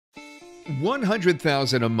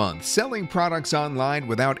$100,000 a month selling products online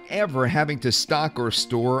without ever having to stock or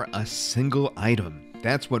store a single item.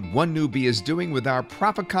 That's what one newbie is doing with our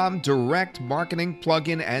ProfiCom direct marketing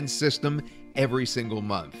plugin and system every single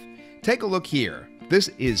month. Take a look here. This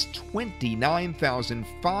is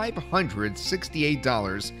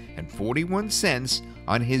 $29,568.41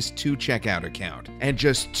 on his 2-checkout account. And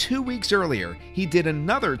just 2 weeks earlier, he did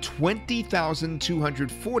another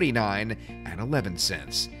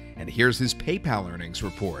 $20,249.11. And here's his PayPal earnings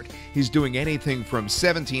report. He's doing anything from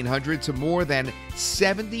 $1,700 to more than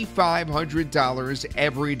 $7,500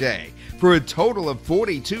 every day for a total of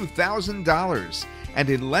 $42,000. And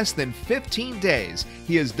in less than 15 days,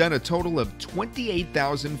 he has done a total of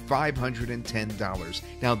 $28,510.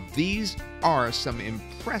 Now, these are some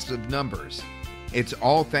impressive numbers. It's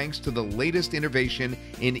all thanks to the latest innovation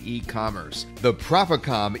in e-commerce, the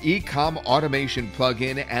ProfiCom e-com automation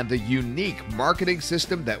plugin and the unique marketing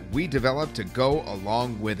system that we developed to go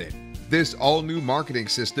along with it. This all-new marketing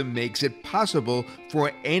system makes it possible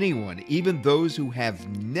for anyone, even those who have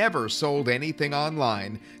never sold anything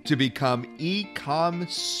online, to become e-com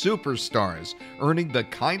superstars, earning the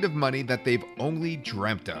kind of money that they've only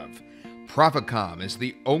dreamt of. ProfiCom is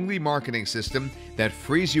the only marketing system that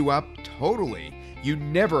frees you up totally. You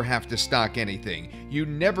never have to stock anything. You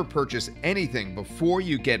never purchase anything before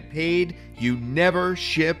you get paid. You never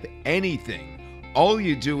ship anything. All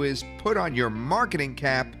you do is put on your marketing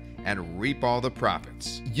cap and reap all the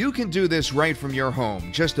profits. You can do this right from your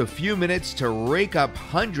home. Just a few minutes to rake up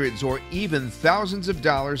hundreds or even thousands of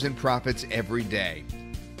dollars in profits every day.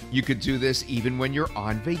 You could do this even when you're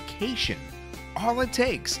on vacation. All it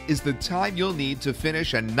takes is the time you'll need to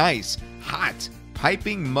finish a nice, hot,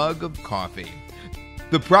 piping mug of coffee.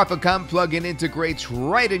 The ProfiCom plugin integrates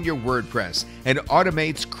right in your WordPress and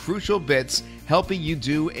automates crucial bits, helping you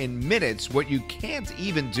do in minutes what you can't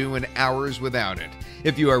even do in hours without it.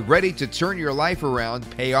 If you are ready to turn your life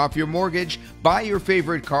around, pay off your mortgage, buy your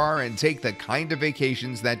favorite car, and take the kind of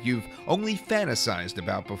vacations that you've only fantasized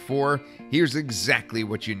about before, here's exactly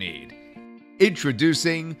what you need.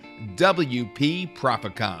 Introducing Wp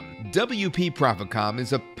ProfiCom. Wp ProfiCom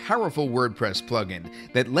is a powerful WordPress plugin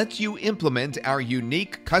that lets you implement our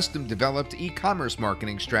unique custom-developed e-commerce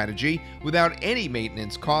marketing strategy without any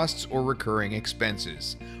maintenance costs or recurring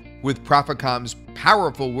expenses. With ProfiCom's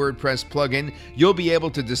powerful WordPress plugin, you'll be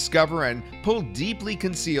able to discover and pull deeply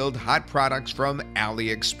concealed hot products from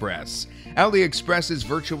AliExpress. AliExpress is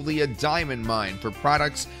virtually a diamond mine for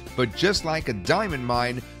products, but just like a diamond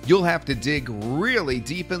mine, you'll have to dig really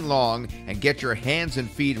deep and long and get your hands and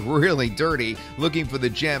feet really dirty looking for the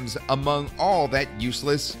gems among all that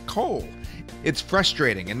useless coal. It's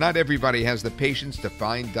frustrating, and not everybody has the patience to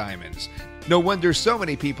find diamonds. No wonder so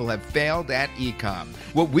many people have failed at e-com.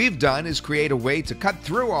 What we've done is create a way to cut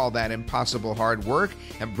through all that impossible hard work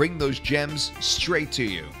and bring those gems straight to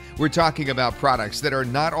you. We're talking about products that are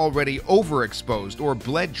not already overexposed or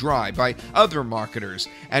bled dry by other marketers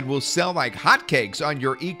and will sell like hotcakes on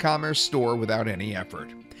your e-commerce store without any effort.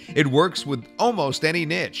 It works with almost any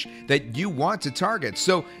niche that you want to target,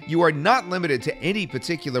 so you are not limited to any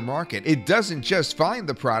particular market. It doesn't just find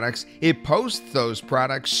the products, it posts those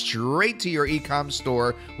products straight to your e-com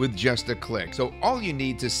store with just a click. So all you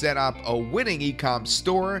need to set up a winning e-com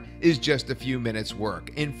store is just a few minutes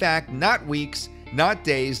work. In fact, not weeks, not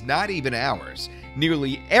days, not even hours.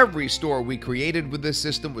 Nearly every store we created with this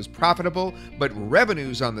system was profitable, but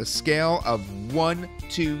revenues on the scale of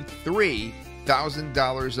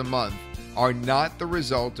 $1,000–3,000 a month are not the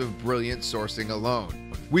result of brilliant sourcing alone.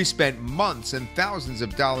 We spent months and thousands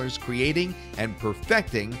of dollars creating and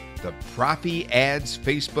perfecting the ProfiAds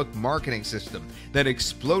Facebook marketing system that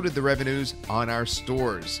exploded the revenues on our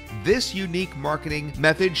stores. This unique marketing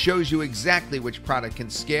method shows you exactly which product can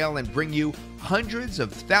scale and bring you hundreds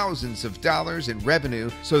of thousands of dollars in revenue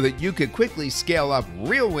so that you could quickly scale up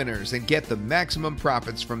real winners and get the maximum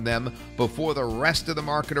profits from them before the rest of the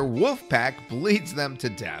marketer wolfpack bleeds them to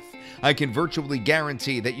death. I can virtually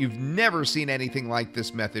guarantee that you've never seen anything like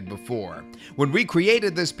this method before. When we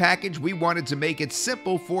created this package, we wanted to make it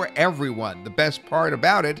simple for everyone. The best part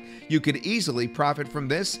about it, you could easily profit from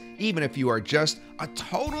this even if you are just a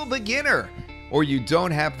total beginner or you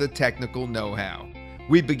don't have the technical know-how.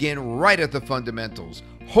 We begin right at the fundamentals,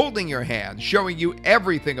 holding your hand, showing you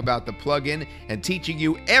everything about the plugin, and teaching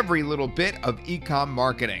you every little bit of e-com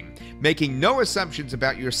marketing, making no assumptions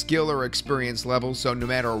about your skill or experience level, so no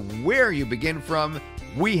matter where you begin from,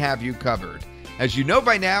 we have you covered. As you know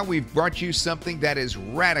by now, we've brought you something that is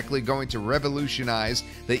radically going to revolutionize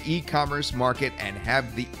the e-commerce market and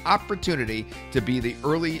have the opportunity to be the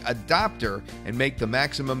early adopter and make the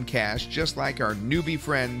maximum cash, just like our newbie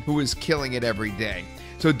friend who is killing it every day.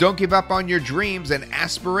 So don't give up on your dreams and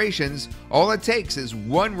aspirations. All it takes is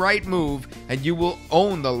one right move and you will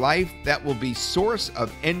own the life that will be source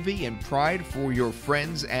of envy and pride for your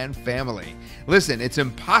friends and family. Listen, it's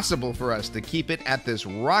impossible for us to keep it at this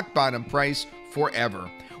rock bottom price forever.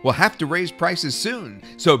 We'll have to raise prices soon,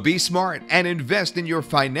 so be smart and invest in your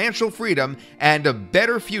financial freedom and a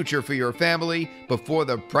better future for your family before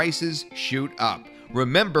the prices shoot up.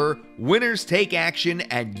 Remember, winners take action,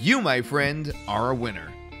 and you, my friend, are a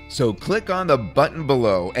winner. So click on the button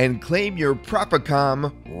below and claim your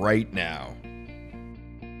ProfiCom right now.